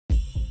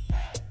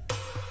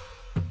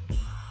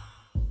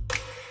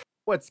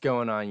What's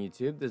going on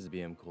YouTube? This is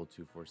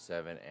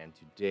BMCool247 and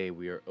today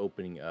we are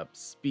opening up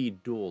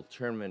Speed Duel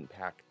Tournament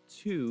Pack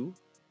 2.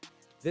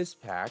 This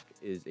pack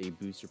is a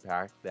booster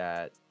pack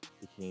that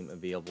became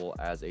available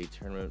as a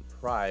tournament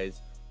prize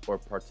or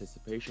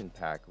participation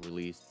pack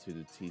released to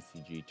the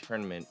TCG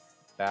tournament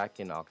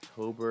back in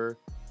October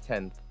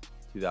 10th,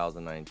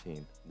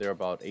 2019. There are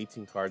about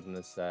 18 cards in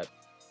this set,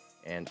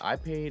 and I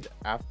paid,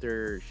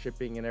 after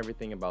shipping and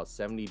everything, about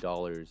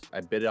 $70.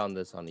 I bid on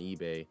this on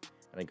eBay,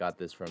 and I got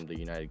this from the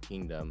United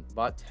Kingdom.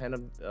 Bought 10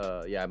 of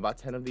I bought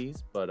 10 of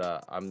these, but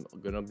I'm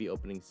gonna be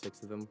opening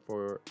 6 of them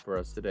for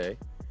us today.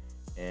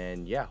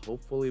 And yeah,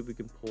 hopefully we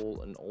can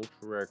pull an ultra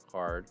rare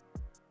card.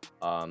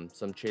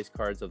 Some chase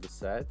cards of the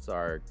sets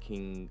are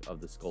King of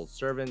the Skull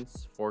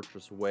Servants,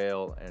 Fortress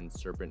Whale, and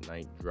Serpent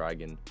Knight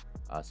Dragon.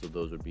 So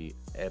those would be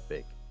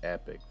epic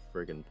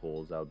friggin'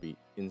 pulls. That would be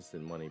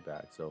instant money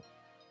back. So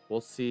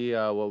we'll see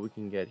what we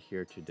can get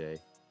here today.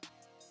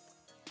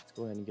 Let's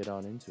go ahead and get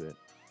on into it.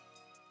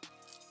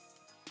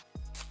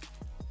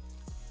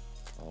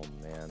 Oh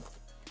man.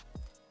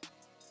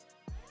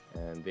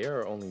 And there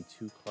are only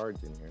 2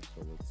 cards in here,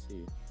 so let's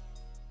see.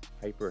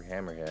 Hyper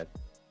Hammerhead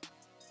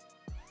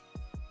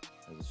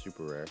as a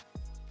super rare.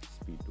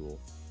 Speed Duel.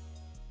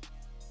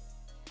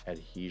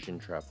 Adhesion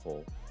Trap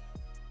Hole.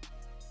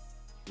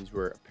 These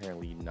were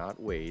apparently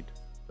not weighed,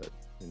 but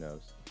who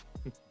knows.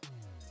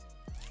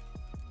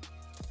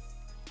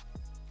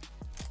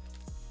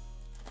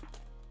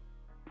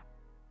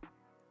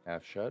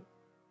 Half Shut.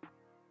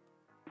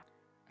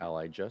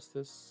 Ally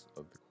Justice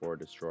of the Core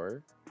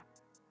Destroyer.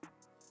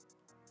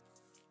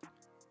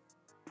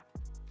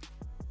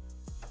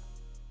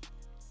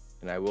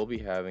 And I will be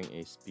having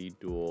a Speed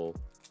Duel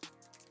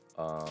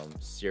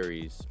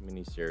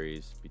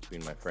mini-series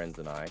between my friends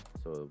and I.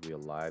 So it'll be a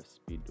live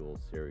Speed Duel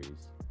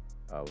series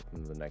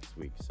within the next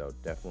week. So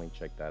definitely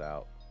check that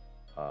out.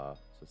 So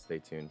stay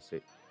tuned.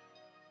 Get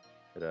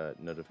a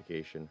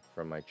notification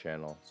from my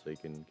channel so you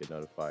can get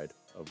notified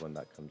of when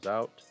that comes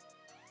out.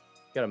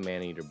 Got a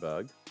Man-Eater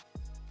Bug.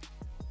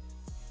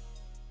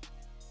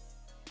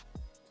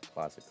 It's a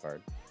classic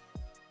card.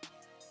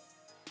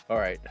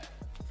 Alright,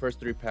 first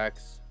 3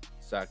 packs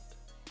sucked,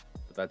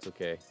 but that's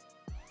okay.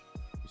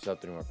 We still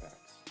have 3 more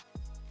packs.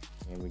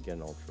 And we get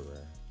an ultra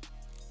rare.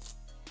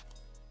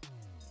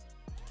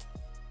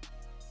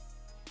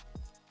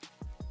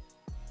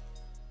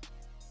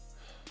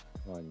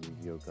 Come on,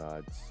 Yu-Gi-Oh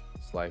Gods.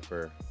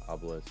 Slifer,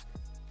 Obelisk,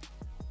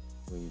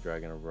 Winged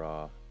Dragon of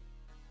Ra,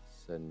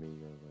 send me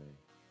your way.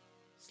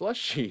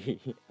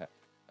 Slushy!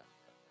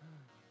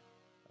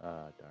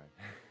 Ah, darn.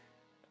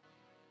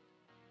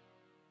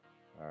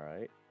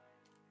 Alright.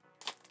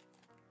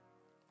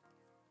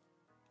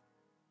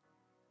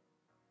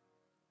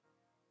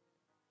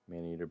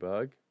 Man-Eater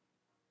Bug.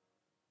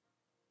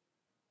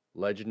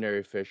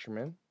 Legendary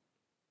Fisherman.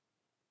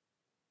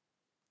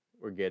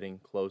 We're getting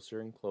closer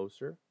and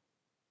closer.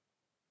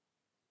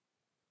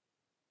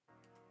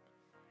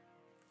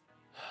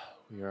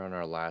 We are on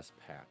our last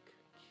pack.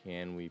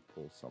 Can we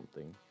pull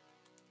something?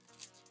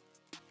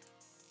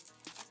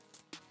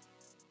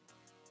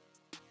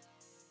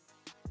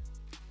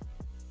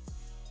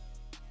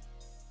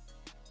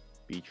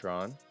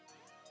 Beatron.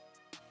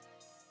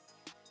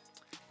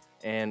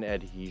 And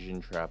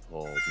Adhesion Trap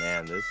Hole.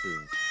 Man, this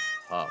is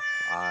tough.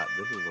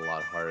 This is a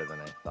lot harder than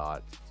I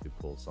thought to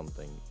pull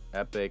something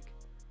epic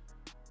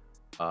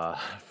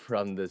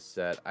from this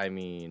set. I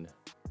mean,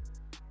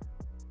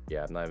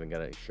 yeah, I'm not even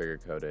gonna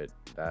sugarcoat it.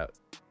 That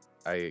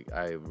I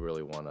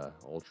really want a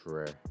ultra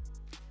rare of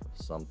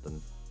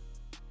something.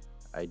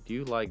 I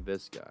do like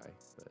this guy,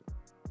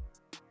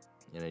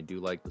 and I do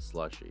like the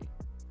Slushy.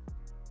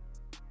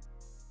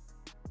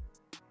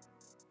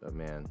 But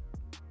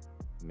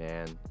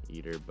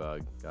Man-Eater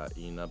Bug got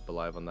eaten up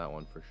alive on that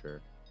one for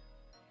sure.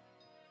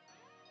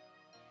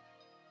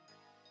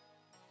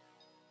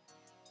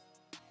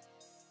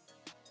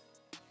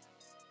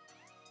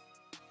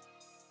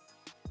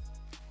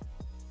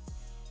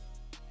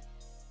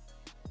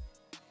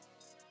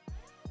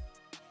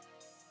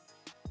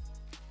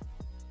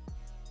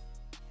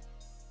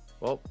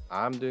 Well,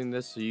 I'm doing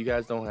this so you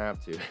guys don't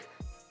have to.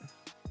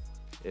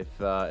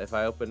 If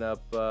I open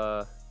up,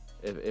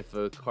 if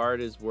a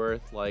card is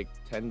worth like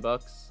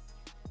 $10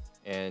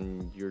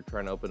 and you're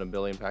trying to open a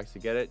billion packs to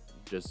get it,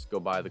 just go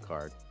buy the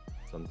card.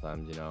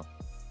 Sometimes, you know.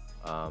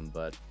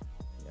 But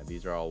yeah,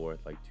 these are all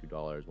worth like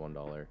 $2,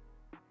 $1.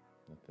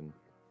 Nothing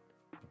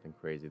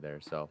crazy there.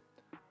 So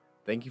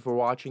thank you for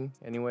watching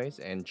anyways,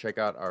 and check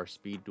out our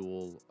Speed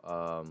Duel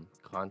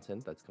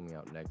content that's coming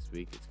out next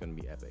week. It's gonna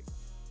be epic.